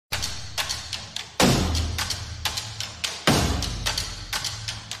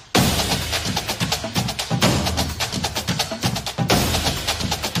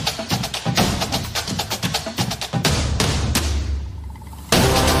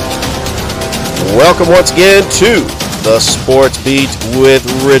Welcome once again to the Sports Beat with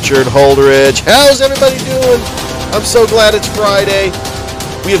Richard Holdridge. How's everybody doing? I'm so glad it's Friday.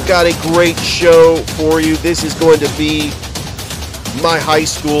 We have got a great show for you. This is going to be my high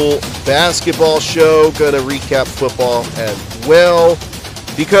school basketball show. Going to recap football as well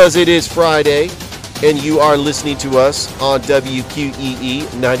because it is Friday and you are listening to us on WQEE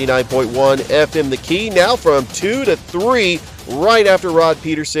 99.1 FM The Key. Now from 2 to 3 right after Rod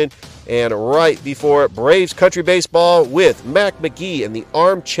Peterson. And right before Braves Country Baseball with Mac McGee and the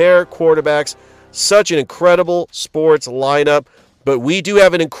Armchair Quarterbacks. Such an incredible sports lineup. But we do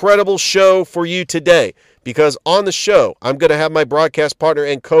have an incredible show for you today. Because on the show, I'm going to have my broadcast partner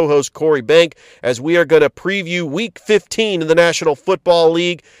and co-host Corey Bank as we are going to preview Week 15 in the National Football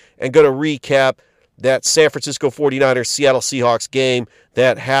League and going to recap that San Francisco 49ers Seattle Seahawks game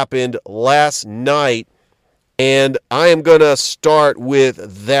that happened last night. And I am going to start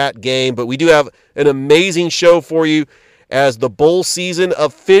with that game. But we do have an amazing show for you as the bowl season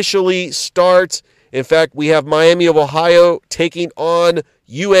officially starts. In fact, we have Miami of Ohio taking on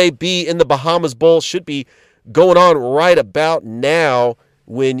UAB in the Bahamas Bowl. Should be going on right about now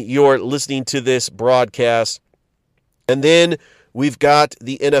when you're listening to this broadcast. And then we've got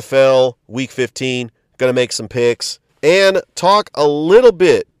the NFL Week 15. Going to make some picks and talk a little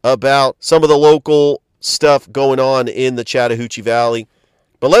bit about some of the local stuff going on in the Chattahoochee Valley.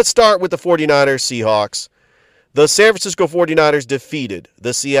 But let's start with the 49ers Seahawks. The San Francisco 49ers defeated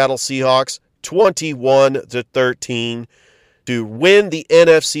the Seattle Seahawks 21-13 to win the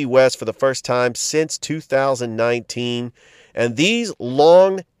NFC West for the first time since 2019. And these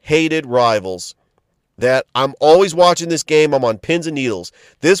long-hated rivals that I'm always watching this game, I'm on pins and needles.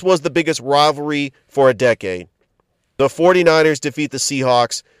 This was the biggest rivalry for a decade. The 49ers defeat the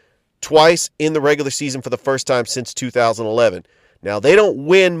Seahawks twice in the regular season for the first time since 2011. Now, they don't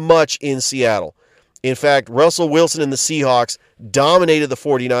win much in Seattle. In fact, Russell Wilson and the Seahawks dominated the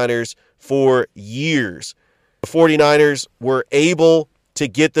 49ers for years. The 49ers were able to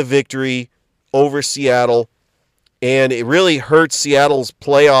get the victory over Seattle, and it really hurts Seattle's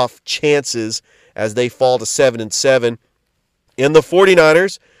playoff chances as they fall to 7-7. And the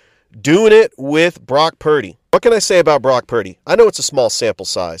 49ers doing it with Brock Purdy. What can I say about Brock Purdy? I know it's a small sample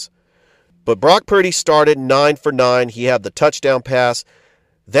size, but Brock Purdy started 9 for 9. He had the touchdown pass.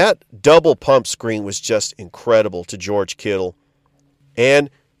 That double pump screen was just incredible to George Kittle. And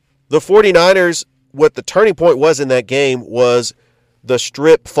the 49ers, what the turning point was in that game was the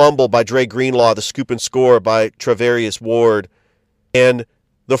strip fumble by Dre Greenlaw, the scoop and score by Travarius Ward. And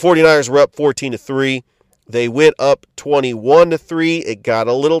the 49ers were up 14-3. They went up 21-3. It got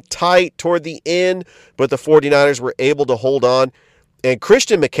a little tight toward the end, but the 49ers were able to hold on. And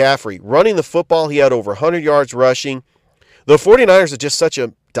Christian McCaffrey running the football, he had over 100 yards rushing. The 49ers are just such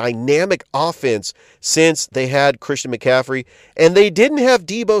a dynamic offense since they had Christian McCaffrey, and they didn't have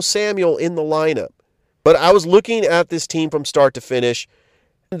Deebo Samuel in the lineup. But I was looking at this team from start to finish.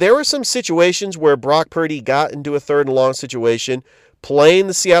 There were some situations where Brock Purdy got into a third and long situation, playing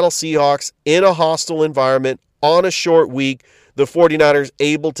the Seattle Seahawks in a hostile environment on a short week. The 49ers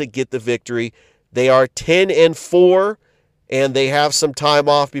able to get the victory. They are 10-4. And they have some time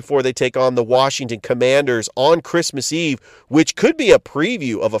off before they take on the Washington Commanders on Christmas Eve, which could be a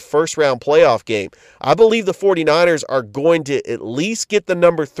preview of a first-round playoff game. I believe the 49ers are going to at least get the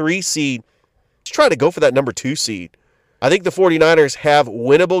number 3 seed. Let's try to go for that number 2 seed. I think the 49ers have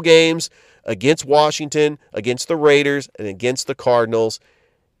winnable games against Washington, against the Raiders, and against the Cardinals.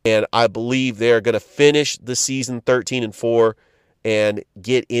 And I believe they're going to finish the season 13-4. And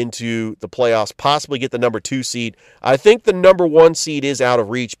get into the playoffs, possibly get the number 2 seed. I think the number 1 seed is out of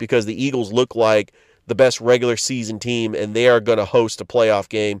reach because the Eagles look like the best regular season team, and they are going to host a playoff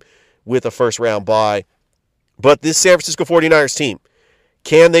game with a first-round bye. But this San Francisco 49ers team,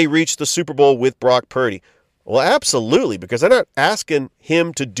 can they reach the Super Bowl with Brock Purdy? Well, absolutely, because they're not asking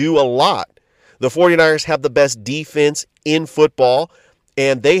him to do a lot. The 49ers have the best defense in football,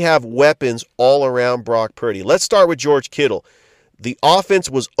 and they have weapons all around Brock Purdy. Let's start with George Kittle. The offense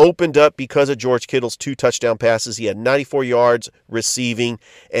was opened up because of George Kittle's 2 touchdown passes. He had 94 yards receiving,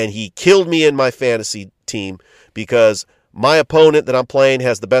 and he killed me in my fantasy team because my opponent that I'm playing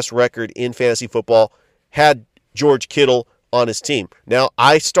has the best record in fantasy football, had George Kittle on his team. Now,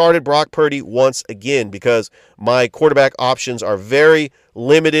 I started Brock Purdy once again because my quarterback options are very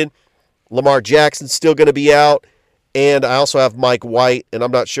limited. Lamar Jackson's still going to be out, and I also have Mike White, and I'm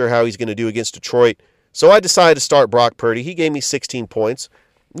not sure how he's going to do against Detroit. So I decided to start Brock Purdy. He gave me 16 points.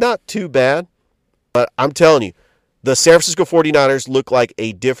 Not too bad. But I'm telling you, the San Francisco 49ers look like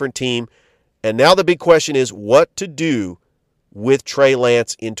a different team. And now the big question is what to do with Trey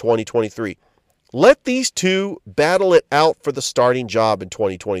Lance in 2023. Let these two battle it out for the starting job in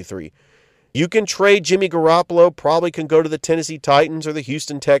 2023. You can trade Jimmy Garoppolo, probably can go to the Tennessee Titans or the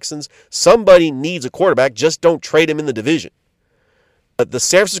Houston Texans. Somebody needs a quarterback, just don't trade him in the division. But the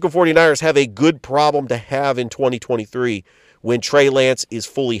San Francisco 49ers have a good problem to have in 2023 when Trey Lance is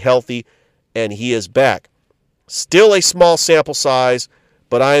fully healthy and he is back. Still a small sample size,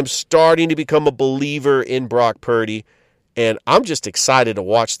 but I am starting to become a believer in Brock Purdy, and I'm just excited to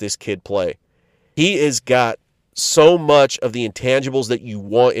watch this kid play. He has got so much of the intangibles that you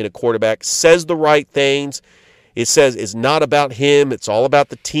want in a quarterback, says the right things. It says it's not about him, it's all about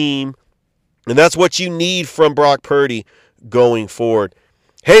the team. And that's what you need from Brock Purdy going forward.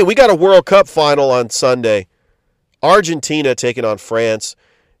 Hey, we got a World Cup final on Sunday. Argentina taking on France.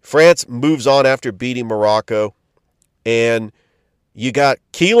 France moves on after beating Morocco. And you got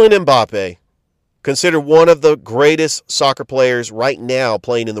Kylian Mbappe, considered one of the greatest soccer players right now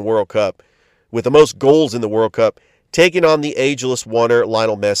playing in the World Cup, with the most goals in the World Cup, taking on the ageless wonder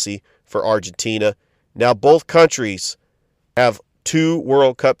Lionel Messi for Argentina. Now both countries have 2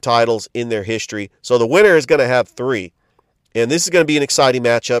 World Cup titles in their history, so the winner is going to have 3. And this is going to be an exciting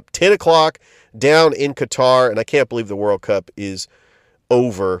matchup. 10 o'clock down in Qatar, and I can't believe the World Cup is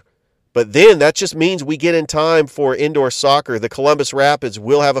over. But then that just means we get in time for indoor soccer. The Columbus Rapids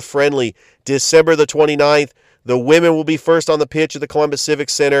will have a friendly December the 29th. The women will be first on the pitch at the Columbus Civic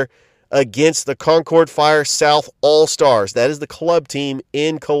Center against the Concord Fire South All-Stars. That is the club team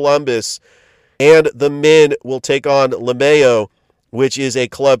in Columbus. And the men will take on Lemeo, which is a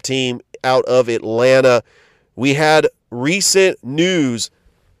club team out of Atlanta. We had recent news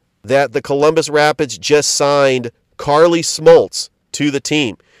that the Columbus Rapids just signed Carly Smoltz to the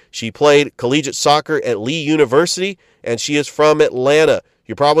team. She played collegiate soccer at Lee University, and she is from Atlanta.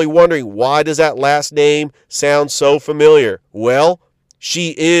 You're probably wondering, why does that last name sound so familiar? Well,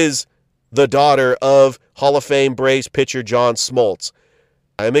 she is the daughter of Hall of Fame Braves pitcher John Smoltz.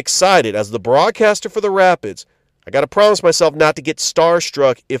 I'm excited. As the broadcaster for the Rapids, I got to promise myself not to get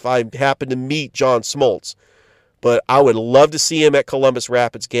starstruck if I happen to meet John Smoltz. But I would love to see him at Columbus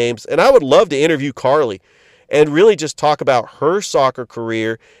Rapids games, and I would love to interview Carly and really just talk about her soccer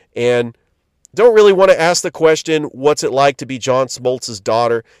career, and don't really want to ask the question, what's it like to be John Smoltz's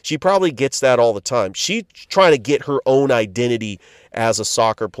daughter? She probably gets that all the time. She's trying to get her own identity as a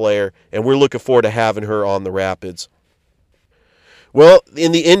soccer player, and we're looking forward to having her on the Rapids. Well,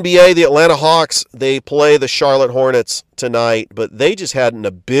 in the NBA, the Atlanta Hawks, they play the Charlotte Hornets tonight, but they just had an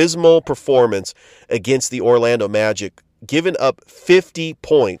abysmal performance against the Orlando Magic, giving up 50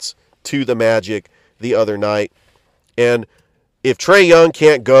 points to the Magic the other night. And if Trae Young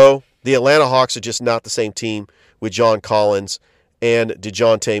can't go, the Atlanta Hawks are just not the same team with John Collins and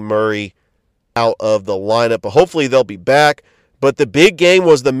DeJounte Murray out of the lineup. But hopefully they'll be back. But the big game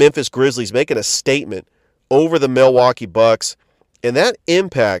was the Memphis Grizzlies making a statement over the Milwaukee Bucks. And that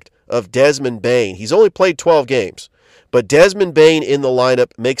impact of Desmond Bane, he's only played 12 games, but Desmond Bane in the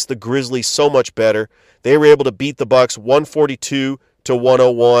lineup makes the Grizzlies so much better. They were able to beat the Bucks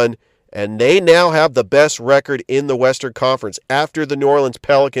 142-101, and they now have the best record in the Western Conference after the New Orleans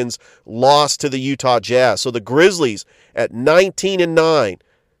Pelicans lost to the Utah Jazz. So the Grizzlies at 19-9,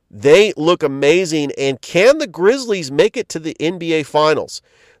 they look amazing. And can the Grizzlies make it to the NBA Finals?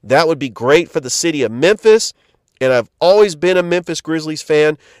 That would be great for the city of Memphis. And I've always been a Memphis Grizzlies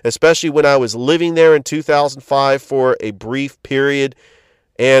fan, especially when I was living there in 2005 for a brief period.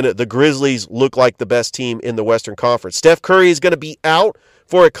 And the Grizzlies look like the best team in the Western Conference. Steph Curry is going to be out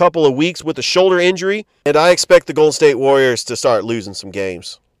for a couple of weeks with a shoulder injury, and I expect the Golden State Warriors to start losing some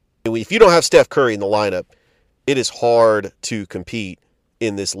games. If you don't have Steph Curry in the lineup, it is hard to compete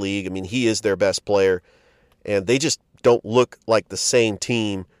in this league. I mean, he is their best player, and they just don't look like the same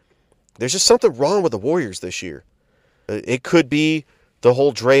team. There's just something wrong with the Warriors this year. It could be the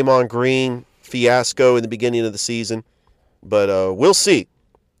whole Draymond Green fiasco in the beginning of the season, but we'll see.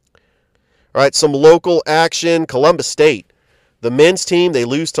 All right, some local action. Columbus State. The men's team, they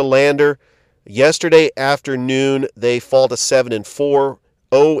lose to Lander. Yesterday afternoon, they fall to 7-4,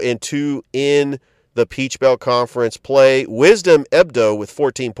 0-2 in the Peach Belt Conference play. Wisdom Ebdo with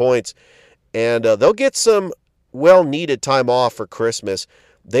 14 points, and they'll get some well-needed time off for Christmas.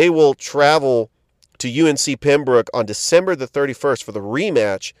 They will travel to UNC Pembroke on December the 31st for the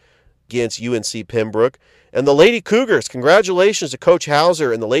rematch against UNC Pembroke. And the Lady Cougars, congratulations to Coach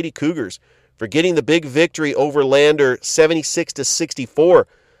Hauser and the Lady Cougars for getting the big victory over Lander, 76-64.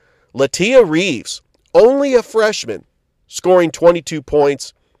 Latia Reeves, only a freshman, scoring 22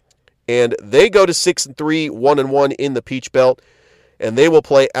 points, and they go to 6-3, 1-1 in the Peach Belt, and they will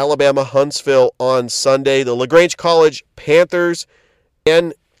play Alabama Huntsville on Sunday. The LaGrange College Panthers,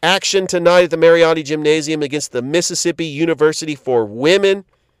 and action tonight at the Mariotti Gymnasium against the Mississippi University for women.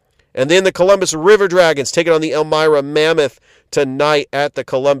 And then the Columbus River Dragons taking on the Elmira Mammoth tonight at the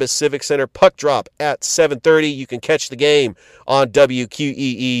Columbus Civic Center. Puck drop at 7:30. You can catch the game on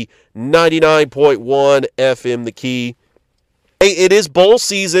WQEE 99.1 FM The Key. Hey, it is bowl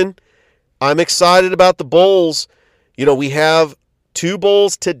season. I'm excited about the bowls. We have 2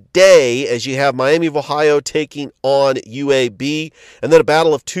 bowls today as you have Miami of Ohio taking on UAB, and then a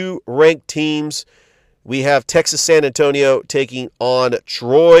battle of 2 ranked teams. We have Texas San Antonio taking on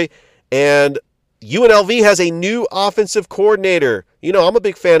Troy, and UNLV has a new offensive coordinator. I'm a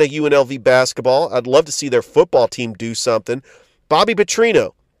big fan of UNLV basketball. I'd love to see their football team do something. Bobby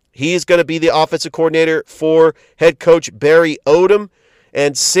Petrino, he is going to be the offensive coordinator for head coach Barry Odom.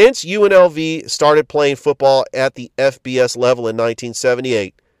 And since UNLV started playing football at the FBS level in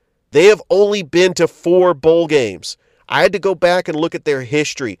 1978, they have only been to 4 bowl games. I had to go back and look at their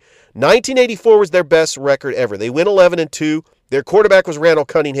history. 1984 was their best record ever. They went 11-2. Their quarterback was Randall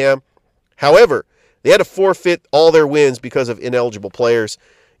Cunningham. However, they had to forfeit all their wins because of ineligible players.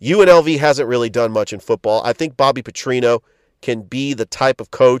 UNLV hasn't really done much in football. I think Bobby Petrino can be the type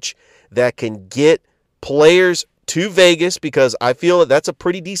of coach that can get players to Vegas, because I feel that that's a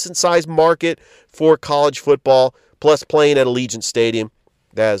pretty decent-sized market for college football, plus playing at Allegiant Stadium.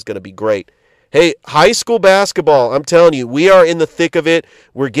 That is going to be great. Hey, high school basketball, I'm telling you, we are in the thick of it.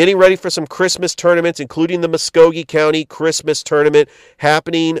 We're getting ready for some Christmas tournaments, including the Muskogee County Christmas Tournament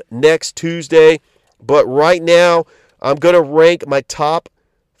happening next Tuesday. But right now, I'm going to rank my top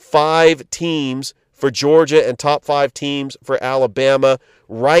 5 teams for Georgia and top 5 teams for Alabama.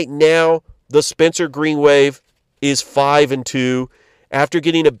 Right now, the Spencer Green Wave is 5-2. After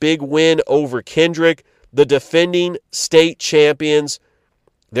getting a big win over Kendrick, the defending state champions,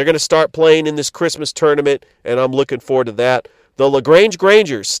 they're going to start playing in this Christmas tournament, and I'm looking forward to that. The LaGrange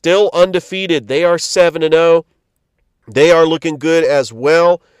Grangers, still undefeated. They are 7-0. They are looking good as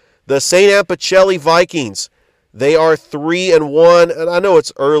well. The St. Anne Pacelli Vikings, they are 3-1, and I know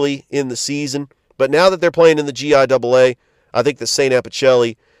it's early in the season, but now that they're playing in the GIAA, I think the St. Anne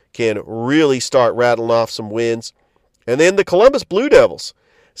Pacelli can really start rattling off some wins. And then the Columbus Blue Devils,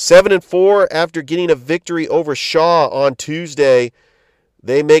 7-4 after getting a victory over Shaw on Tuesday.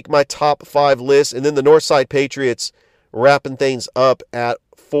 They make my top 5 list. And then the Northside Patriots wrapping things up at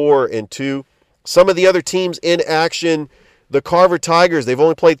 4-2. Some of the other teams in action, the Carver Tigers, they've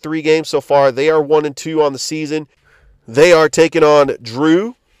only played 3 games so far. They are 1-2 on the season. They are taking on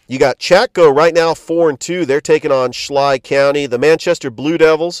Drew. You got Chatco right now 4-2. They're taking on Schley County. The Manchester Blue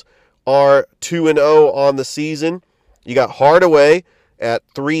Devils are 2-0 on the season. You got Hardaway at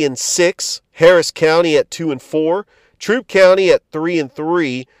 3-6. Harris County at 2-4. Troup County at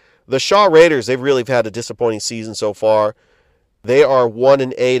 3-3. The Shaw Raiders, they've really had a disappointing season so far. They are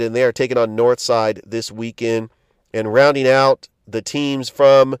 1-8, and they are taking on Northside this weekend. And rounding out the teams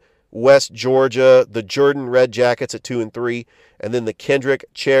from West Georgia, the Jordan Red Jackets at 2-3, and then the Kendrick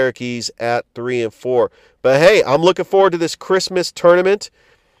Cherokees at 3-4. But hey, I'm looking forward to this Christmas tournament.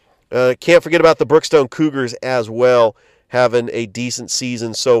 Can't forget about the Brookstone Cougars as well, having a decent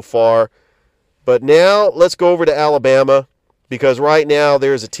season so far. But now let's go over to Alabama, because right now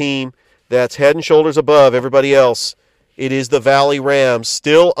there's a team that's head and shoulders above everybody else. It is the Valley Rams,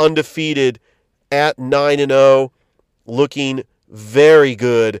 still undefeated at 9-0, looking very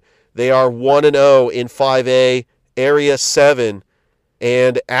good. They are 1-0 in 5A, Area 7.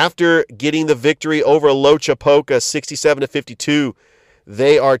 And after getting the victory over Lochapoka, 67-52,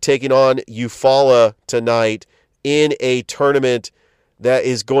 they are taking on Eufaula tonight in a tournament that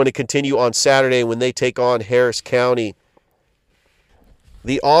is going to continue on Saturday when they take on Harris County.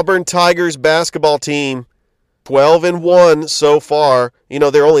 The Auburn Tigers basketball team, 12-1 so far.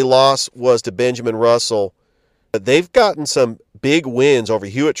 Their only loss was to Benjamin Russell. They've gotten some big wins over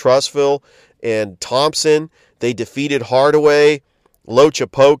Hewitt-Trussville and Thompson. They defeated Hardaway,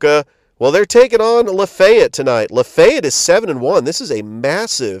 Lochapoka. Well, they're taking on Lafayette tonight. Lafayette is 7-1. This is a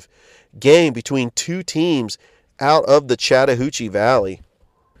massive game between 2 teams out of the Chattahoochee Valley.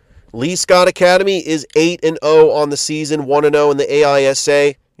 Lee Scott Academy is 8-0 on the season, 1-0 in the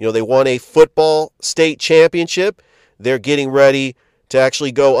AISA. They won a football state championship. They're getting ready to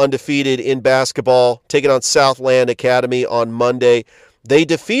actually go undefeated in basketball, taking on Southland Academy on Monday. They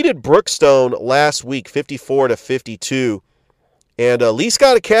defeated Brookstone last week, 54-52. And Lee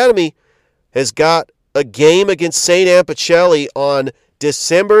Scott Academy has got a game against St. Anne Pacelli on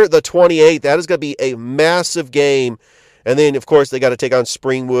December the 28th. That is going to be a massive game. And then, of course, they got to take on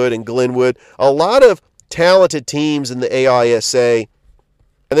Springwood and Glenwood. A lot of talented teams in the AISA.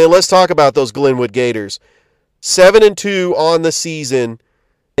 And then let's talk about those Glenwood Gators. 7-2 on the season.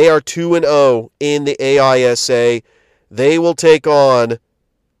 They are 2-0 in the AISA. They will take on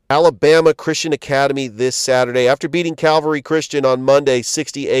Alabama Christian Academy this Saturday. After beating Calvary Christian on Monday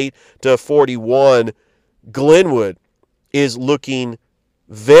 68-41, Glenwood is looking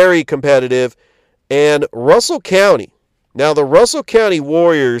very competitive. And Russell County. Now, the Russell County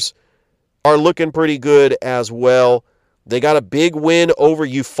Warriors are looking pretty good as well. They got a big win over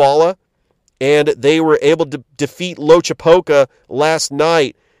Eufaula, and they were able to defeat Lochapoka last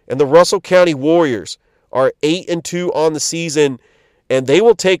night. And the Russell County Warriors are 8-2 on the season, and they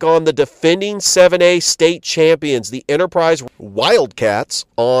will take on the defending 7A state champions, the Enterprise Wildcats,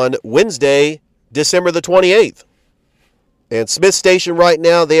 on Wednesday, December the 28th. And Smith Station right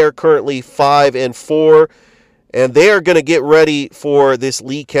now, they are currently 5-4, and they are going to get ready for this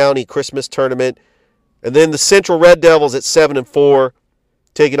Lee County Christmas tournament. And then the Central Red Devils at 7-4,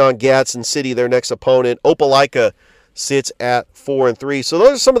 taking on Gadsden City, their next opponent. Opelika sits at 4-3. So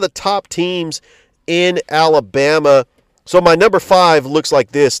those are some of the top teams in Alabama. So my number 5 looks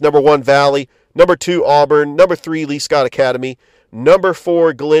like this. Number 1, Valley. Number 2, Auburn. Number 3, Lee Scott Academy. Number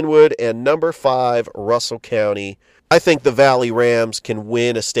 4, Glenwood. And number 5, Russell County. I think the Valley Rams can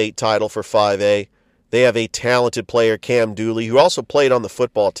win a state title for 5A. They have a talented player, Cam Dooley, who also played on the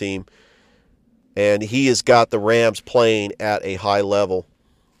football team. And he has got the Rams playing at a high level.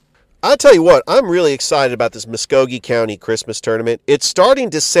 I'll tell you what, I'm really excited about this Muskogee County Christmas tournament. It's starting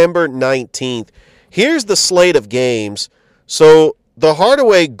December 19th. Here's the slate of games. So the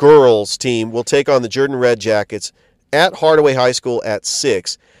Hardaway girls team will take on the Jordan Red Jackets at Hardaway High School at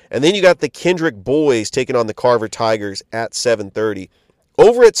 6. And then you got the Kendrick boys taking on the Carver Tigers at 7:30.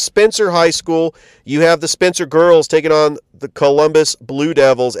 Over at Spencer High School, you have the Spencer girls taking on the Columbus Blue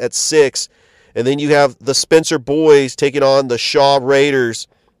Devils at 6. And then you have the Spencer boys taking on the Shaw Raiders.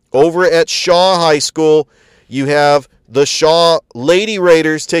 Over at Shaw High School, you have the Shaw Lady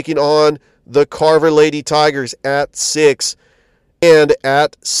Raiders taking on the Carver Lady Tigers at 6. And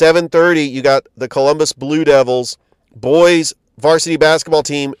at 7:30, you got the Columbus Blue Devils boys varsity basketball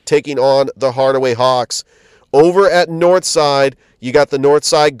team taking on the Hardaway Hawks. Over at Northside, you got the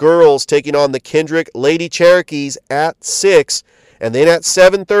Northside girls taking on the Kendrick Lady Cherokees at 6. And then at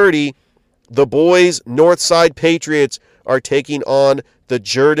 7:30, the boys Northside Patriots are taking on the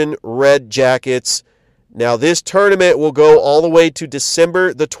Jordan Red Jackets. Now, this tournament will go all the way to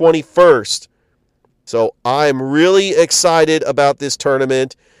December the 21st. So I'm really excited about this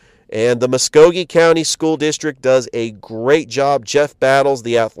tournament. And the Muskogee County School District does a great job. Jeff Battles,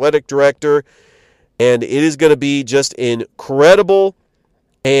 the athletic director. And it is going to be just incredible.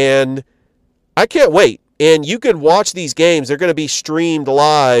 And I can't wait. And you can watch these games. They're going to be streamed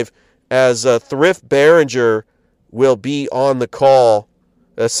live as Thrift Behringer will be on the call.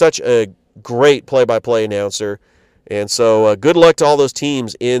 Such a great play-by-play announcer. And so good luck to all those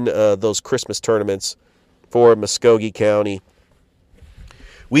teams in those Christmas tournaments for Muskogee County.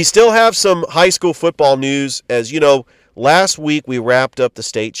 We still have some high school football news. As you know, last week we wrapped up the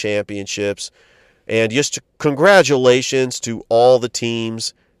state championships. And just congratulations to all the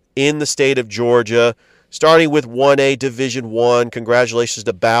teams in the state of Georgia. Starting with 1A Division I, congratulations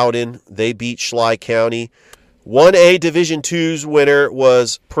to Bowden. They beat Schley County. 1A Division II's winner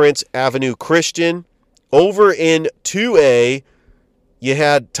was Prince Avenue Christian. Over in 2A, you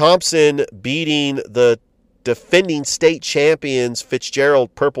had Thompson beating the defending state champions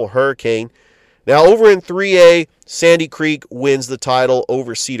Fitzgerald Purple Hurricane. Now over in 3A, Sandy Creek wins the title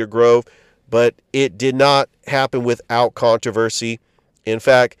over Cedar Grove, but it did not happen without controversy. In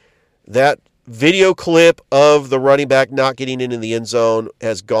fact, that video clip of the running back not getting into the end zone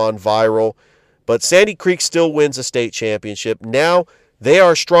has gone viral, but Sandy Creek still wins a state championship. Now they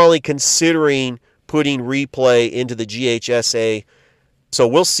are strongly considering putting replay into the GHSA, so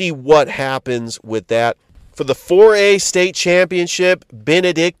we'll see what happens with that. For the 4A state championship,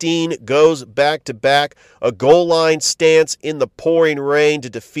 Benedictine goes back-to-back, a goal line stance in the pouring rain to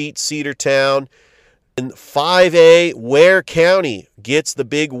defeat Cedartown. In 5A, Ware County gets the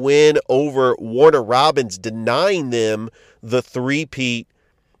big win over Warner Robins, denying them the three-peat.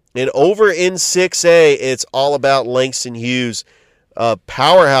 And over in 6A, it's all about Langston Hughes.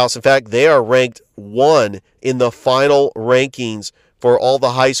 Powerhouse, in fact, they are ranked 1 in the final rankings for all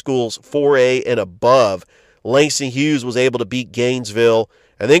the high schools 4A and above. Langston Hughes was able to beat Gainesville.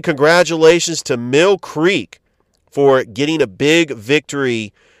 And then congratulations to Mill Creek for getting a big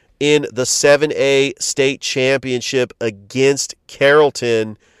victory in the 7A state championship against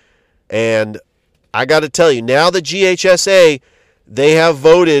Carrollton. And I got to tell you, now the GHSA, they have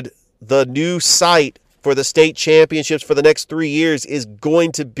voted the new site for the state championships for the next 3 years is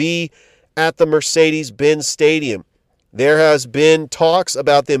going to be at the Mercedes-Benz Stadium. There has been talks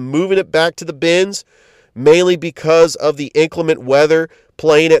about them moving it back to the Bins, mainly because of the inclement weather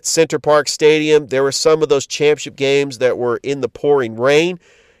playing at Center Park Stadium. There were some of those championship games that were in the pouring rain,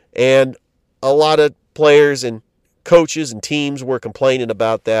 and a lot of players and coaches and teams were complaining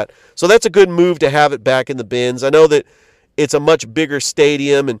about that. So that's a good move to have it back in the Bins. I know that it's a much bigger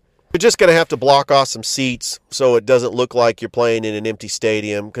stadium, and you're just going to have to block off some seats so it doesn't look like you're playing in an empty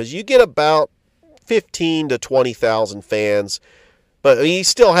stadium, because you get about 15 to 20,000 fans. But I mean, you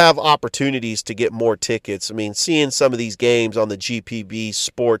still have opportunities to get more tickets. I mean, seeing some of these games on the GPB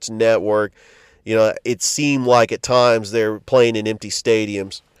Sports Network, it seemed like at times they're playing in empty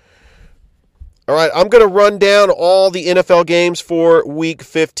stadiums. All right, I'm going to run down all the NFL games for Week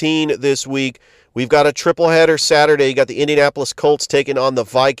 15 this week. We've got a triple header Saturday. You got the Indianapolis Colts taking on the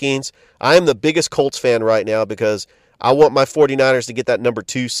Vikings. I am the biggest Colts fan right now because I want my 49ers to get that number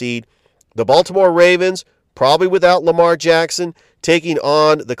 2 seed. The Baltimore Ravens, probably without Lamar Jackson, taking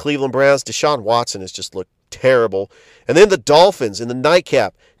on the Cleveland Browns. Deshaun Watson has just looked terrible. And then the Dolphins in the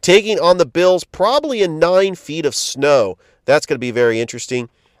nightcap, taking on the Bills, probably in 9 feet of snow. That's going to be very interesting.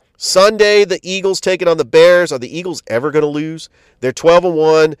 Sunday, the Eagles taking on the Bears. Are the Eagles ever going to lose? They're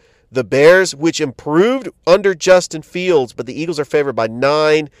 12-1. The Bears, which improved under Justin Fields, but the Eagles are favored by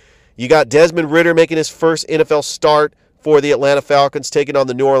 9. You got Desmond Ridder making his first NFL start for the Atlanta Falcons, taking on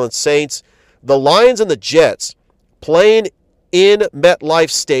the New Orleans Saints. The Lions and the Jets playing in MetLife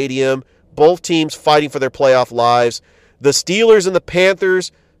Stadium. Both teams fighting for their playoff lives. The Steelers and the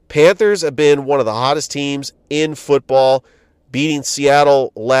Panthers. Panthers have been one of the hottest teams in football, beating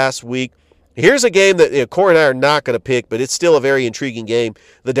Seattle last week. Here's a game that Corey and I are not going to pick, but it's still a very intriguing game.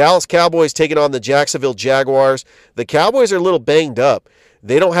 The Dallas Cowboys taking on the Jacksonville Jaguars. The Cowboys are a little banged up.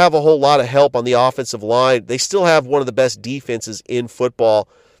 They don't have a whole lot of help on the offensive line. They still have one of the best defenses in football,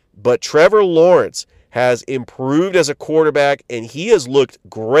 but Trevor Lawrence has improved as a quarterback, and he has looked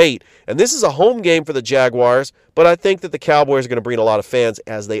great. And this is a home game for the Jaguars, but I think that the Cowboys are going to bring a lot of fans,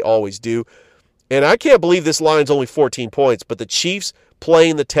 as they always do. And I can't believe this line's only 14 points, but the Chiefs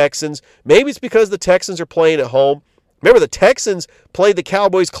playing the Texans. Maybe it's because the Texans are playing at home. Remember, the Texans played the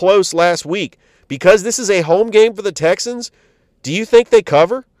Cowboys close last week. Because this is a home game for the Texans, do you think they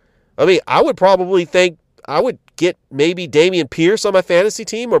cover? I mean, I would probably think I would get maybe Dameon Pierce on my fantasy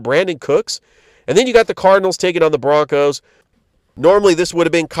team or Brandon Cooks. And then you got the Cardinals taking on the Broncos. Normally this would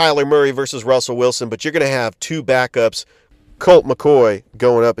have been Kyler Murray versus Russell Wilson, but you're going to have 2 backups. Colt McCoy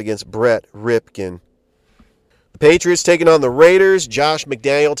going up against Brett Ripken. The Patriots taking on the Raiders. Josh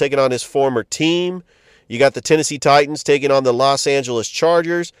McDaniel taking on his former team. You got the Tennessee Titans taking on the Los Angeles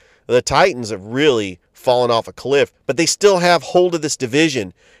Chargers. The Titans have really fallen off a cliff, but they still have hold of this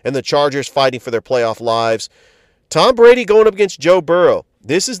division, and the Chargers fighting for their playoff lives. Tom Brady going up against Joe Burrow.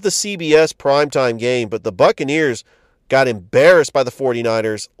 This is the CBS primetime game, but the Buccaneers got embarrassed by the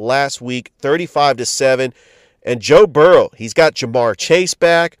 49ers last week, 35-7. And Joe Burrow, he's got Jamar Chase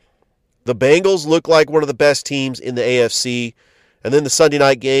back. The Bengals look like one of the best teams in the AFC. And then the Sunday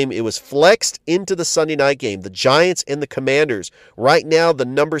night game, it was flexed into the Sunday night game. The Giants and the Commanders. Right now, the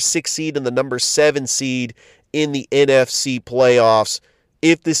number 6 seed and the number 7 seed in the NFC playoffs.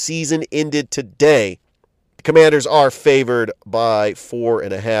 If the season ended today, the Commanders are favored by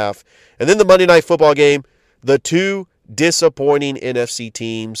 4.5. And then the Monday night football game, the 2 disappointing NFC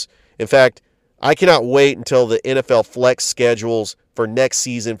teams. In fact, I cannot wait until the NFL flex schedules for next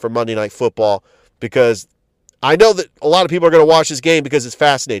season for Monday Night Football, because I know that a lot of people are going to watch this game because it's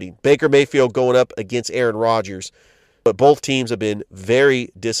fascinating. Baker Mayfield going up against Aaron Rodgers. But both teams have been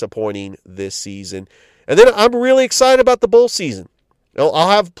very disappointing this season. And then I'm really excited about the bowl season. I'll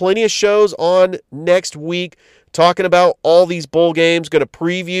have plenty of shows on next week talking about all these bowl games. Going to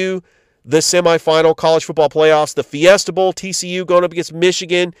preview the semifinal college football playoffs, the Fiesta Bowl, TCU going up against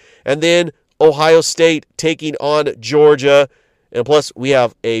Michigan, and then Ohio State taking on Georgia. And plus, we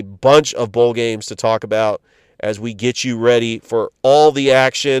have a bunch of bowl games to talk about as we get you ready for all the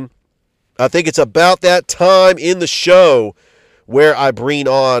action. I think it's about that time in the show where I bring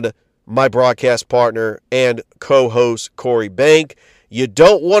on my broadcast partner and co-host, Corey Bank. You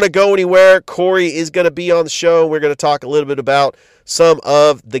don't want to go anywhere. Corey is going to be on the show. We're going to talk a little bit about some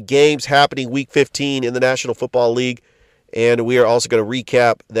of the games happening Week 15 in the National Football League. And we are also going to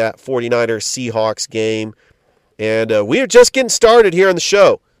recap that 49ers Seahawks game. And we are just getting started here on the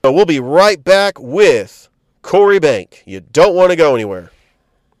show. So we'll be right back with Corey Bank. You don't want to go anywhere.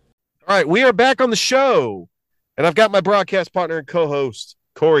 All right, we are back on the show. And I've got my broadcast partner and co-host,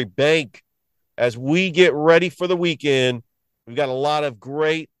 Corey Bank. As we get ready for the weekend, we've got a lot of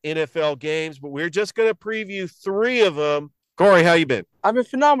great NFL games, but we're just going to preview 3 of them. Corey, how you been? I've been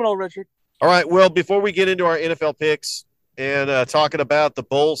phenomenal, Richard. All right. Well, before we get into our NFL picks and talking about the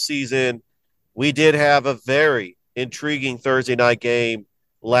bowl season, we did have a very intriguing Thursday night game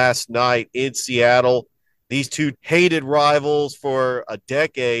last night in Seattle. These two hated rivals for a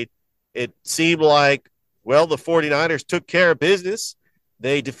decade. It seemed like, well, the 49ers took care of business.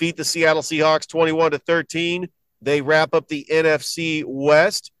 They defeat the Seattle Seahawks 21-13. They wrap up the NFC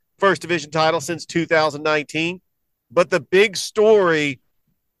West, first division title since 2019. But the big story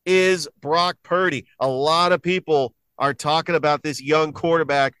is Brock Purdy. A lot of people are talking about this young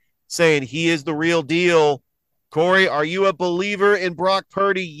quarterback, saying he is the real deal. Corey, are you a believer in Brock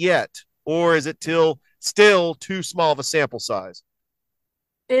Purdy yet? Or is it still too small of a sample size?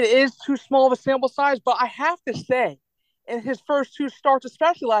 It is too small of a sample size, but I have to say, in his first two starts,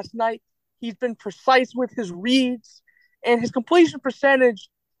 especially last night, he's been precise with his reads, and his completion percentage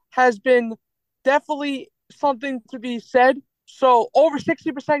has been definitely something to be said. So over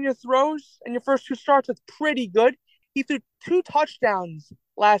 60% of your throws in your first two starts, that's pretty good. He threw two touchdowns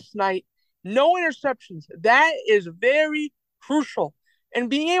last night, no interceptions. That is very crucial. And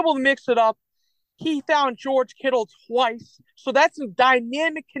being able to mix it up, he found George Kittle twice. So that's a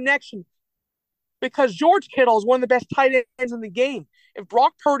dynamic connection because George Kittle is one of the best tight ends in the game. If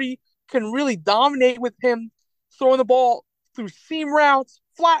Brock Purdy can really dominate with him throwing the ball through seam routes,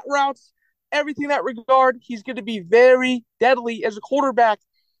 flat routes, everything in that regard, he's going to be very deadly as a quarterback.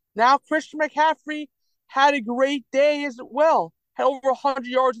 Now, Christian McCaffrey had a great day as well. Had over 100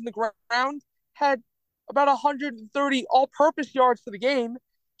 yards in the ground, had about 130 all-purpose yards for the game.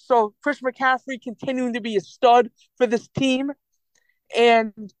 So Christian McCaffrey continuing to be a stud for this team.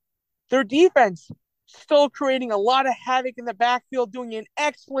 And their defense still creating a lot of havoc in the backfield, doing an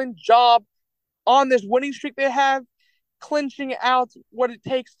excellent job on this winning streak they have, clinching out what it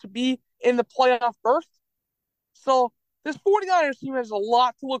takes to be in the playoff berth. So this 49ers team has a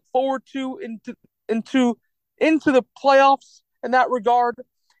lot to look forward to into the playoffs in that regard.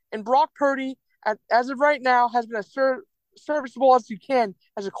 And Brock Purdy, as of right now, has been as serviceable as you can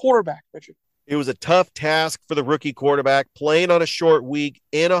as a quarterback, Richard. It was a tough task for the rookie quarterback playing on a short week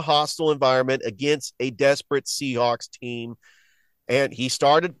in a hostile environment against a desperate Seahawks team. And he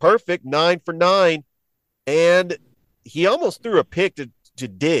started perfect, 9 for 9. And he almost threw a pick to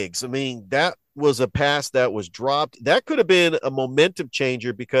Diggs. I mean, that was a pass that was dropped. That could have been a momentum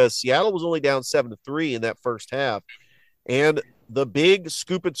changer because Seattle was only down 7-3 in that first half. And the big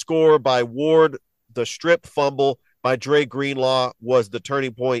scoop and score by Ward, the strip fumble by Dre Greenlaw was the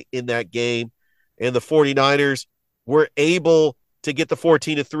turning point in that game. And the 49ers were able to get the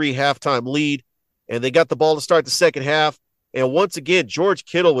 14-3 halftime lead. And they got the ball to start the second half. And once again, George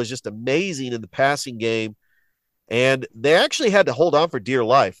Kittle was just amazing in the passing game. And they actually had to hold on for dear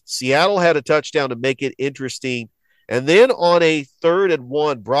life. Seattle had a touchdown to make it interesting. And then on a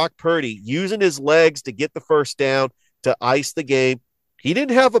 3rd-and-1, Brock Purdy using his legs to get the first down to ice the game. He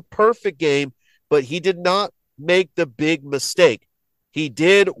didn't have a perfect game, but he did not make the big mistake. He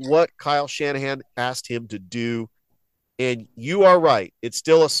did what Kyle Shanahan asked him to do. And you are right. It's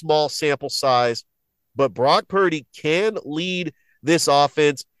still a small sample size, but Brock Purdy can lead this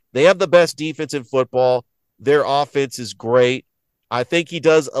offense. They have the best defense in football. Their offense is great. I think he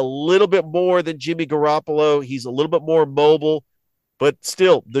does a little bit more than Jimmy Garoppolo. He's a little bit more mobile, but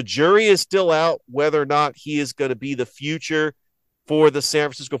still, the jury is still out whether or not he is going to be the future for the San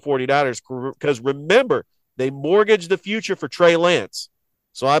Francisco 49ers. Because remember, they mortgaged the future for Trey Lance.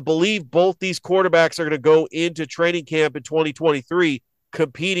 So I believe both these quarterbacks are going to go into training camp in 2023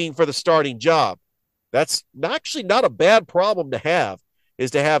 competing for the starting job. That's actually not a bad problem to have,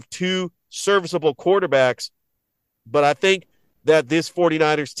 is to have two serviceable quarterbacks. But I think that this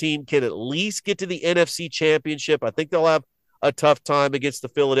 49ers team can at least get to the NFC Championship. I think they'll have a tough time against the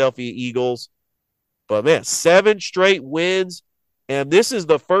Philadelphia Eagles. But, man, 7 straight wins, and this is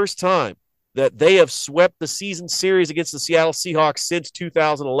the first time that they have swept the season series against the Seattle Seahawks since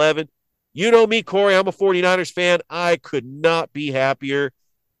 2011. You know me, Corey. I'm a 49ers fan. I could not be happier.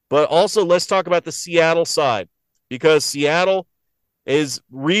 But also, let's talk about the Seattle side, because Seattle is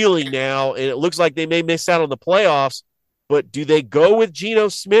reeling now, and it looks like they may miss out on the playoffs. But do they go with Geno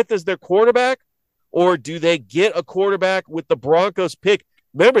Smith as their quarterback, or do they get a quarterback with the Broncos pick?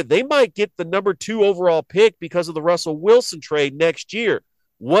 Remember, they might get the number 2 overall pick because of the Russell Wilson trade next year.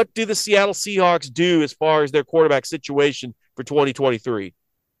 What do the Seattle Seahawks do as far as their quarterback situation for 2023?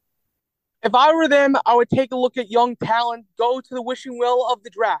 If I were them, I would take a look at young talent, go to the wishing well of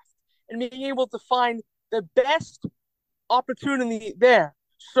the draft, and being able to find the best opportunity there.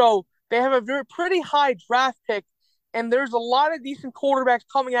 So they have a pretty high draft pick, and there's a lot of decent quarterbacks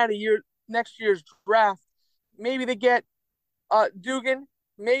coming out of next year's draft. Maybe they get Dugan.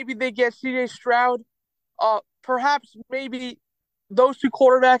 Maybe they get CJ Stroud. Perhaps maybe those two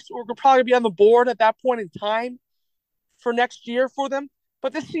quarterbacks will probably be on the board at that point in time for next year for them.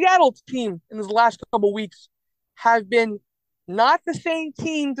 But the Seattle team in the last couple of weeks have been not the same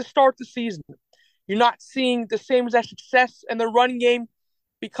team to start the season. You're not seeing the same exact success in the running game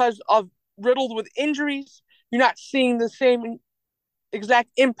because of riddled with injuries. You're not seeing the same exact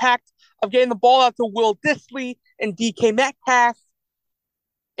impact of getting the ball out to Will Dissly and DK Metcalf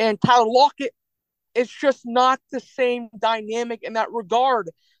and Tyler Lockett. It's just not the same dynamic in that regard.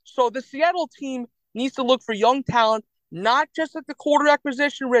 So the Seattle team needs to look for young talent, not just at the quarterback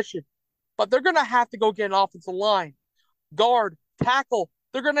position, Richard, but they're going to have to go get an offensive line, guard, tackle.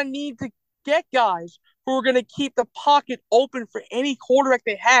 They're going to need to get guys who are going to keep the pocket open for any quarterback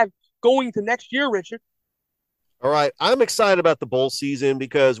they have going to next year, Richard. All right. I'm excited about the bowl season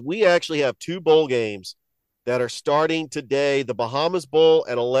because we actually have two bowl games that are starting today. The Bahamas Bowl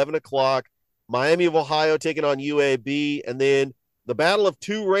at 11 o'clock, Miami of Ohio taking on UAB, and then the battle of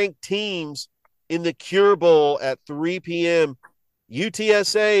two ranked teams in the Cure Bowl at 3 p.m.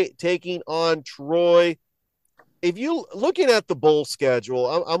 UTSA taking on Troy. If you looking at the bowl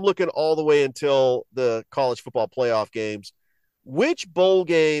schedule, I'm looking all the way until the college football playoff games. Which bowl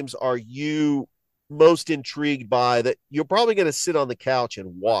games are you most intrigued by that you're probably going to sit on the couch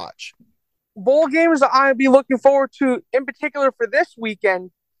and watch? Bowl games I'd be looking forward to, in particular for this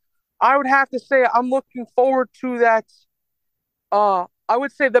weekend, I would have to say I'm looking forward to that. I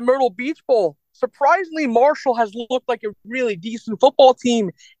would say the Myrtle Beach Bowl. Surprisingly, Marshall has looked like a really decent football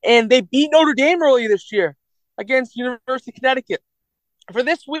team, and they beat Notre Dame earlier this year against University of Connecticut. For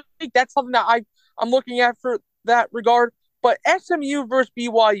this week, that's something that I'm looking at for that regard. But SMU versus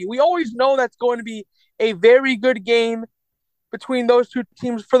BYU, we always know that's going to be a very good game between those two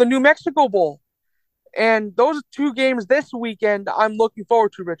teams for the New Mexico Bowl. And those two games this weekend I'm looking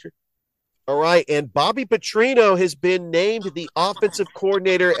forward to, Richard. All right. And Bobby Petrino has been named the offensive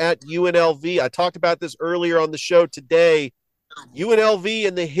coordinator at UNLV. I talked about this earlier on the show today. UNLV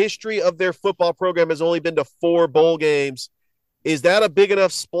in the history of their football program has only been to 4 bowl games. Is that a big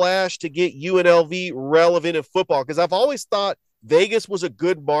enough splash to get UNLV relevant in football? Because I've always thought Vegas was a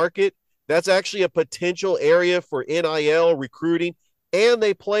good market. That's actually a potential area for NIL recruiting. And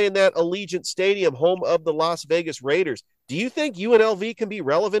they play in that Allegiant Stadium, home of the Las Vegas Raiders. Do you think UNLV can be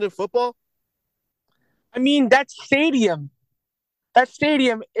relevant in football? I mean, that stadium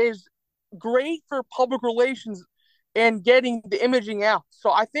is great for public relations and getting the imaging out.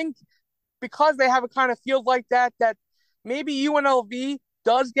 So I think because they have a kind of field like that, that maybe UNLV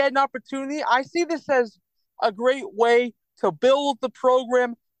does get an opportunity. I see this as a great way to build the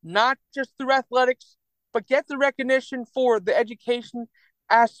program, not just through athletics, but get the recognition for the education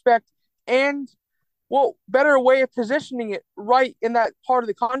aspect and, well, better way of positioning it right in that part of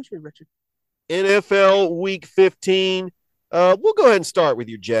the country, Richard. NFL Week 15. We'll go ahead and start with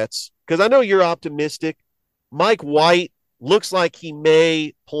your Jets because I know you're optimistic. Mike White looks like he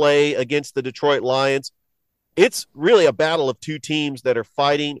may play against the Detroit Lions. It's really a battle of two teams that are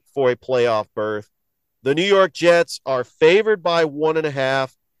fighting for a playoff berth. The New York Jets are favored by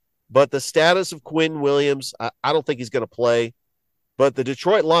 1.5, but the status of Quinn Williams, I don't think he's going to play. But the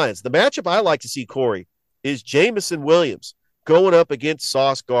Detroit Lions, the matchup I like to see, Corey, is Jamison Williams going up against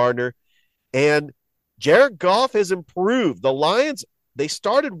Sauce Gardner. And Jared Goff has improved. The Lions, they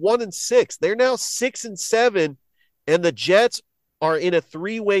started 1-6. They're now 6-7. And the Jets are in a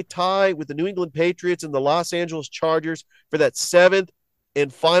 3-way tie with the New England Patriots and the Los Angeles Chargers for that 7th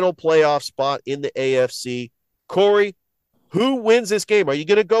and final playoff spot in the AFC. Corey, who wins this game? Are you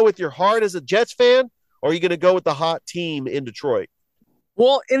going to go with your heart as a Jets fan, or are you going to go with the hot team in Detroit?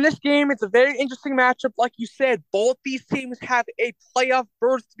 Well, in this game, it's a very interesting matchup. Like you said, both these teams have a playoff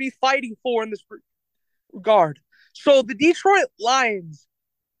berth to be fighting for in this regard. So the Detroit Lions,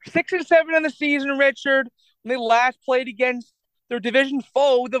 6-7 in the season, Richard, when they last played against their division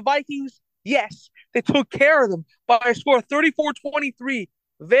foe, the Vikings. Yes, they took care of them by a score of 34-23.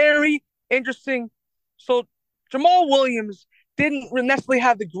 Very interesting. So Jamal Williams didn't necessarily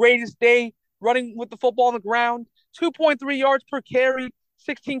have the greatest day running with the football on the ground. 2.3 yards per carry,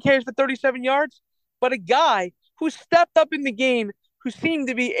 16 carries for 37 yards. But a guy who stepped up in the game, who seemed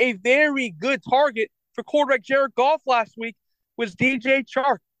to be a very good target for quarterback Jared Goff last week, was DJ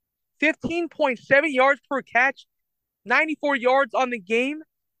Chark. 15.7 yards per catch, 94 yards on the game.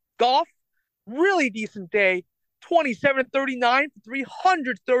 Goff, really decent day. 27-39 for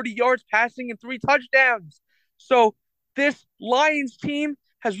 330 yards passing and 3 touchdowns. So this Lions team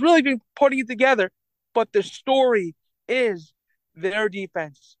has really been putting it together. But the story is their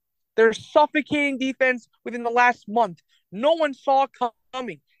defense. Their suffocating defense within the last month. No one saw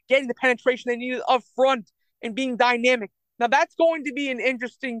coming, getting the penetration they needed up front, and being dynamic. Now, that's going to be an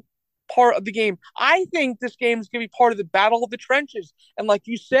interesting part of the game. I think this game is going to be part of the battle of the trenches. And like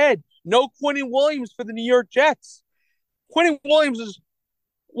you said, no Quentin Williams for the New York Jets. Quentin Williams is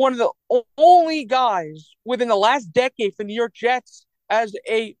one of the only guys within the last decade for the New York Jets as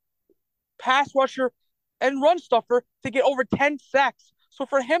a pass rusher and run stuffer to get over 10 sacks. So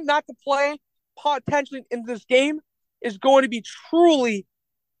for him not to play potentially in this game is going to be truly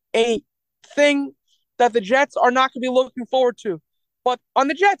a thing that the Jets are not going to be looking forward to. But on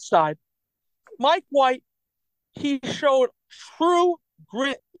the Jets side, Mike White, he showed true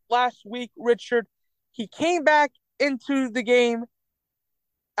grit last week, Richard. He came back into the game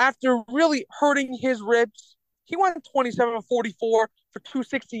after really hurting his ribs. He went 27 of 44 for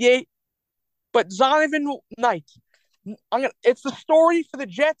 268. But Zonovan Knight, it's the story for the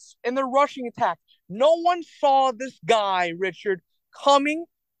Jets and their rushing attack. No one saw this guy, Richard, coming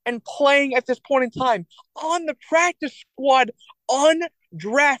and playing at this point in time. On the practice squad,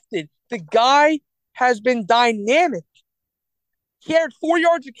 undrafted. The guy has been dynamic. He had 4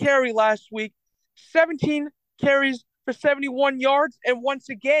 yards of carry last week, 17 carries for 71 yards, and once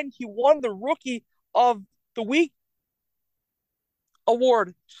again, he won the Rookie of the Week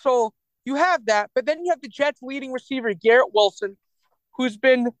award. So you have that, but then you have the Jets' leading receiver, Garrett Wilson, who's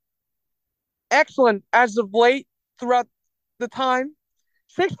been excellent as of late throughout the time.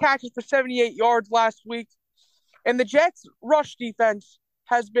 6 catches for 78 yards last week. And the Jets' rush defense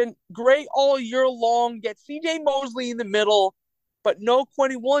has been great all year long. Get C.J. Mosley in the middle, but no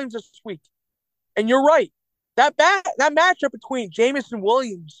Quentin Williams this week. And you're right. That matchup between Jamison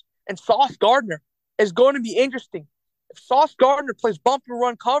Williams and Sauce Gardner is going to be interesting. If Sauce Gardner plays bump and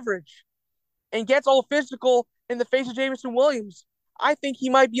run coverage and gets all physical in the face of Jamison Williams, I think he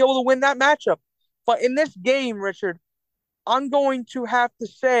might be able to win that matchup. But in this game, Richard, I'm going to have to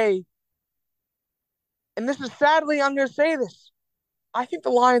say, and this is sadly, I'm going to say this, I think the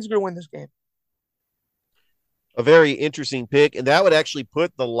Lions are going to win this game. A very interesting pick, and that would actually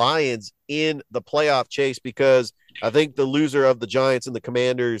put the Lions in the playoff chase because I think the loser of the Giants and the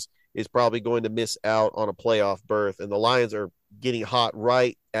Commanders is probably going to miss out on a playoff berth, and the Lions are getting hot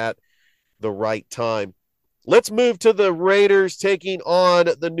right at the right time. Let's move to the Raiders taking on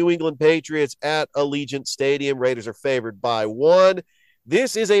the New England Patriots at Allegiant Stadium. Raiders are favored by 1.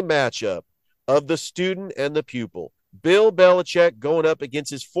 This is a matchup of the student and the pupil. Bill Belichick going up against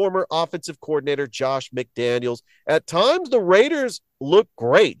his former offensive coordinator, Josh McDaniels. At times, the Raiders look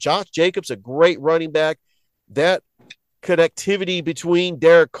great. Josh Jacobs, a great running back. That connectivity between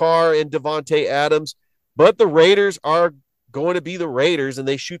Derek Carr and Devontae Adams. But the Raiders are going to be the Raiders, and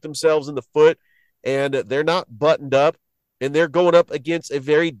they shoot themselves in the foot, and they're not buttoned up, and they're going up against a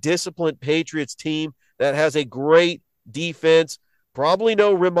very disciplined Patriots team that has a great defense. Probably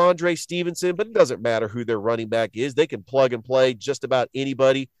no Ramondre Stevenson, but it doesn't matter who their running back is. They can plug and play just about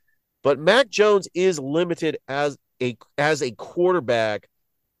anybody. But Mac Jones is limited as a quarterback.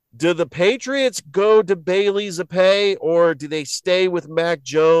 Do the Patriots go to Bailey Zappi, or do they stay with Mac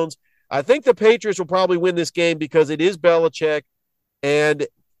Jones? I think the Patriots will probably win this game because it is Belichick, and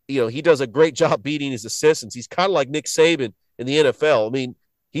he does a great job beating his assistants. He's kind of like Nick Saban in the NFL. I mean,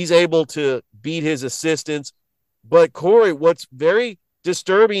 he's able to beat his assistants. But, Corey, what's very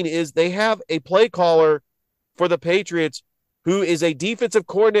disturbing is they have a play caller for the Patriots who is a defensive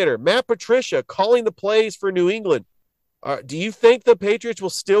coordinator, Matt Patricia, calling the plays for New England. Do you think the Patriots will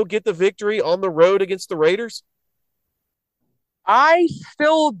still get the victory on the road against the Raiders? I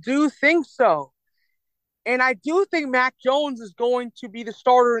still do think so. And I do think Mac Jones is going to be the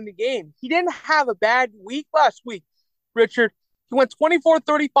starter in the game. He didn't have a bad week last week, Richard. He went 24-35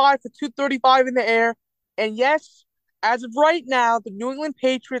 for 235 in the air. And yes, as of right now, the New England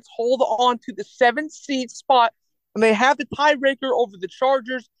Patriots hold on to the 7th seed spot, and they have the tiebreaker over the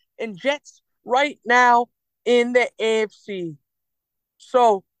Chargers and Jets right now in the AFC.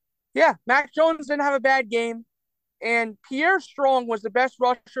 So, yeah, Mac Jones didn't have a bad game, and Pierre Strong was the best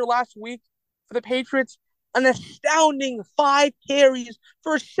rusher last week for the Patriots. An astounding 5 carries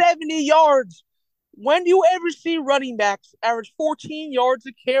for 70 yards. When do you ever see running backs average 14 yards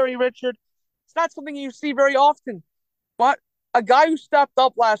a carry, Richard? It's not something you see very often. But a guy who stepped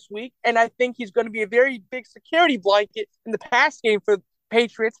up last week, and I think he's going to be a very big security blanket in the pass game for the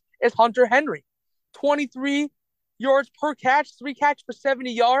Patriots, is Hunter Henry. 23 yards per catch, 3 catches for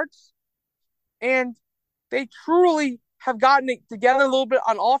 70 yards. And they truly have gotten it together a little bit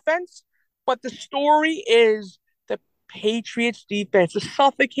on offense. But the story is the Patriots defense, the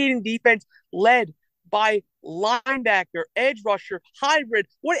suffocating defense led by linebacker, edge rusher, hybrid,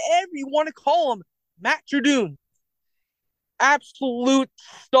 whatever you want to call him, Matt Judon. absolute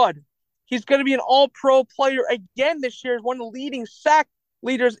stud. He's going to be an all-pro player again this year. He's one of the leading sack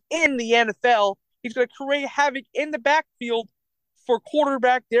leaders in the NFL. He's going to create havoc in the backfield for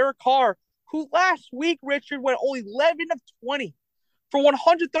quarterback Derek Carr, who last week, Richard, went only 11 of 20 for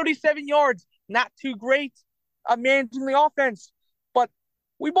 137 yards. Not too great managing the offense, but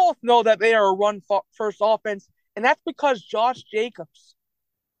we both know that they are a run-first offense, and that's because Josh Jacobs,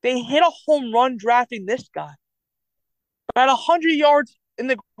 they hit a home run drafting this guy. About 100 yards in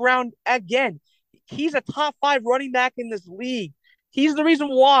the ground again. He's a top 5 running back in this league. He's the reason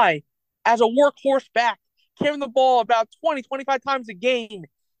why, as a workhorse back, carrying the ball about 20, 25 times a game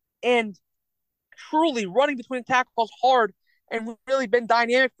and truly running between tackles hard and really been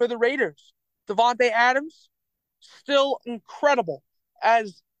dynamic for the Raiders. Davante Adams, still incredible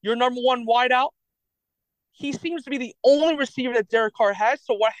as your number one wideout. He seems to be the only receiver that Derek Carr has.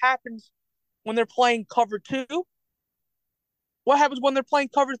 So what happens when they're playing cover 2? What happens when they're playing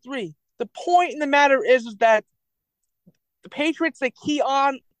cover 3? The point in the matter is that the Patriots, they key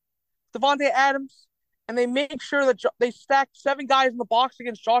on Davante Adams, and they make sure that they stack 7 guys in the box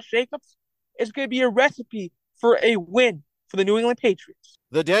against Josh Jacobs. It's going to be a recipe for a win for the New England Patriots.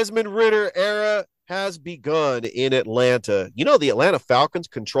 The Desmond Ridder era has begun in Atlanta. You know, the Atlanta Falcons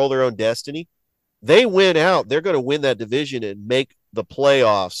control their own destiny. They win out. They're going to win that division and make the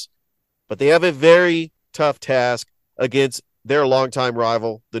playoffs. But they have a very tough task against their longtime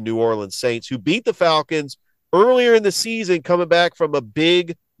rival, the New Orleans Saints, who beat the Falcons earlier in the season, coming back from a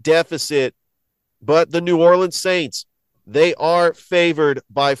big deficit. But the New Orleans Saints, they are favored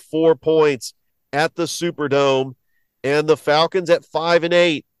by 4 points at the Superdome. And the Falcons at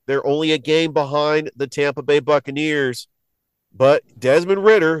 5-8, they're only a game behind the Tampa Bay Buccaneers. But Desmond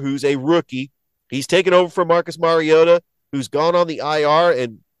Ridder, who's a rookie, he's taken over from Marcus Mariota, who's gone on the IR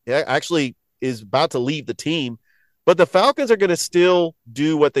and actually is about to leave the team. But the Falcons are going to still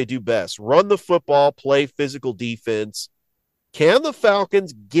do what they do best, run the football, play physical defense. Can the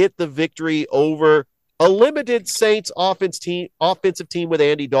Falcons get the victory over a limited Saints offensive team with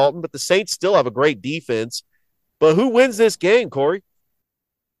Andy Dalton? But the Saints still have a great defense. But who wins this game, Corey?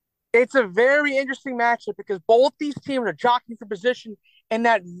 It's a very interesting matchup because both these teams are jockeying for position in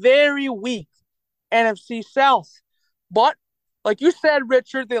that very weak NFC South. But like you said,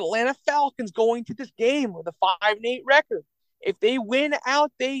 Richard, the Atlanta Falcons going to this game with a 5-8 record. If they win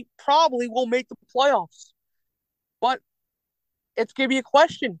out, they probably will make the playoffs. But it's going to be a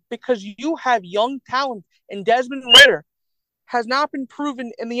question because you have young talent, and Desmond Ridder has not been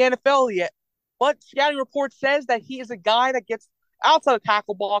proven in the NFL yet. But scouting report says that he is a guy that gets outside the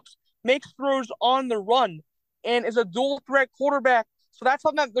tackle box, makes throws on the run, and is a dual threat quarterback. So that's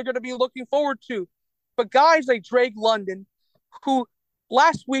something that they're going to be looking forward to. But guys like Drake London, who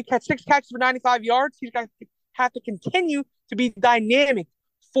last week had 6 catches for 95 yards, he's going to have to continue to be dynamic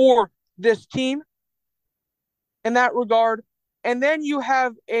for this team in that regard. And then you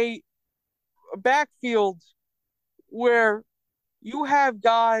have a backfield where you have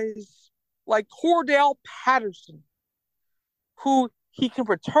guys like Cordell Patterson, who he can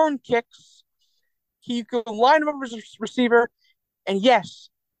return kicks, he can line him up as a receiver, and yes,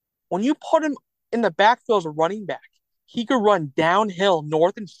 when you put him in the backfield as a running back, he could run downhill,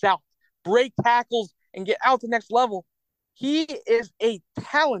 north and south, break tackles, and get out to the next level. He is a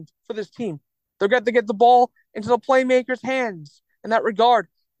talent for this team. They're going to get the ball into the playmakers' hands in that regard.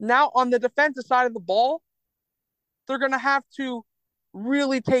 Now, on the defensive side of the ball, they're going to have to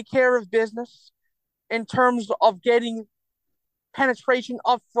really take care of business in terms of getting penetration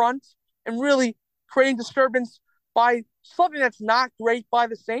up front and really creating disturbance by something that's not great by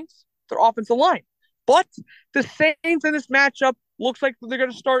the Saints, their offensive line. But the Saints in this matchup looks like they're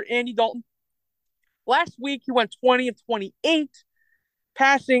going to start Andy Dalton. Last week, he went 20 of 28,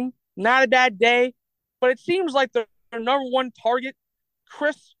 passing, not a bad day. But it seems like their number one target,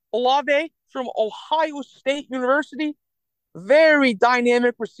 Chris Olave from Ohio State University, very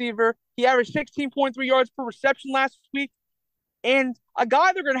dynamic receiver. He averaged 16.3 yards per reception last week. And a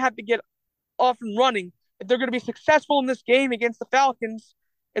guy they're going to have to get off and running if they're going to be successful in this game against the Falcons,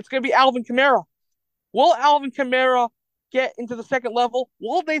 it's going to be Alvin Kamara. Will Alvin Kamara get into the second level?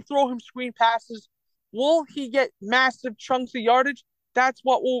 Will they throw him screen passes? Will he get massive chunks of yardage? That's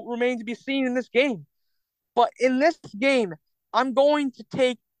what will remain to be seen in this game. But in this game, I'm going to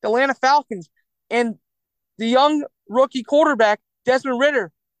take the Atlanta Falcons, and the young rookie quarterback, Desmond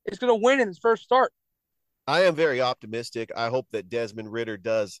Ridder, is going to win in his first start. I am very optimistic. I hope that Desmond Ridder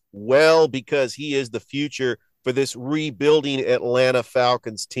does well because he is the future for this rebuilding Atlanta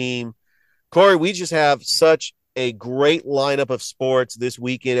Falcons team. Corey, we just have such a great lineup of sports this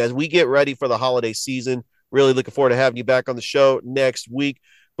weekend as we get ready for the holiday season. Really looking forward to having you back on the show next week.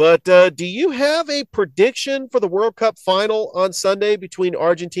 But do you have a prediction for the World Cup final on Sunday between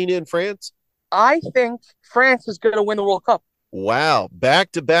Argentina and France? I think France is going to win the World Cup. Wow.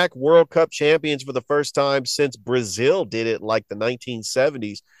 Back-to-back World Cup champions for the first time since Brazil did it in like the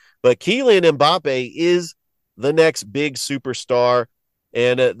 1970s. But Kylian Mbappe is the next big superstar.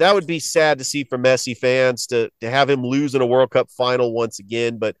 And that would be sad to see for Messi fans to have him lose in a World Cup final once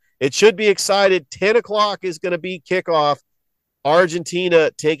again. But it should be excited. 10 o'clock is going to be kickoff. Argentina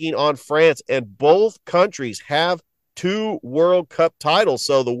taking on France. And both countries have 2 World Cup titles.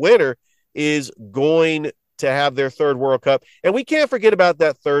 So the winner is going to have their 3rd World Cup. And we can't forget about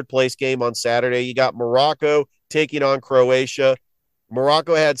that 3rd place game on Saturday. You got Morocco taking on Croatia.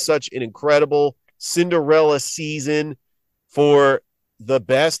 Morocco had such an incredible Cinderella season for the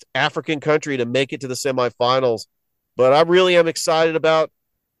best African country to make it to the semifinals. But I really am excited about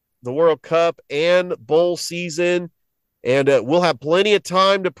the World Cup and bowl season. And we'll have plenty of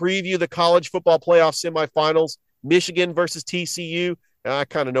time to preview the college football playoff semifinals, Michigan versus TCU. And I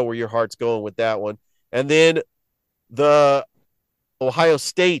kind of know where your heart's going with that one. And then the Ohio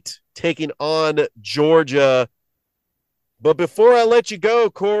State taking on Georgia. But before I let you go,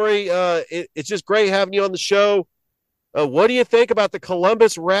 Corey, it's just great having you on the show. What do you think about the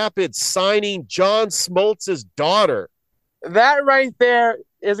Columbus Rapids signing John Smoltz's daughter? That right there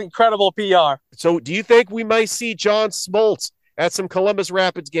is incredible PR. So do you think we might see John Smoltz at some Columbus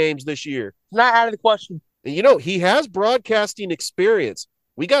Rapids games this year? Not out of the question. And you know, he has broadcasting experience.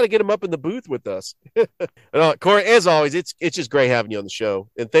 We got to get him up in the booth with us. Corey, as always, it's just great having you on the show.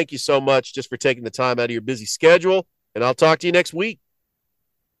 And thank you so much just for taking the time out of your busy schedule. And I'll talk to you next week.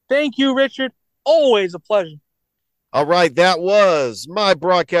 Thank you, Richard. Always a pleasure. All right, that was my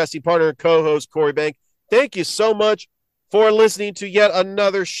broadcasting partner and co-host, Corey Bank. Thank you so much for listening to yet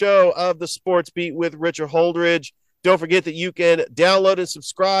another show of the Sports Beat with Richard Holdridge. Don't forget that you can download and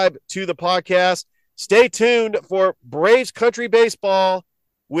subscribe to the podcast. Stay tuned for Braves Country Baseball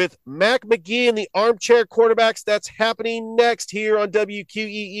with Mac McGee and the Armchair Quarterbacks. That's happening next here on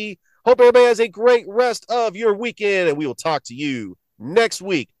WQEE. Hope everybody has a great rest of your weekend, and we will talk to you next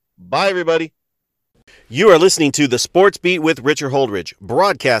week. Bye, everybody. You are listening to the Sports Beat with Richard Holdridge,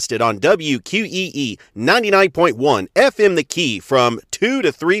 broadcasted on WQEE 99.1 FM The Key from 2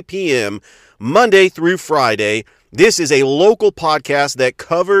 to 3 p.m. Monday through Friday. This is a local podcast that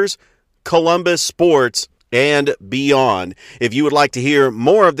covers Columbus sports and beyond. If you would like to hear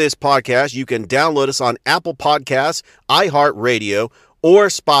more of this podcast, you can download us on Apple Podcasts, iHeartRadio, or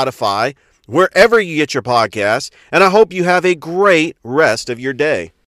Spotify, wherever you get your podcasts. And I hope you have a great rest of your day.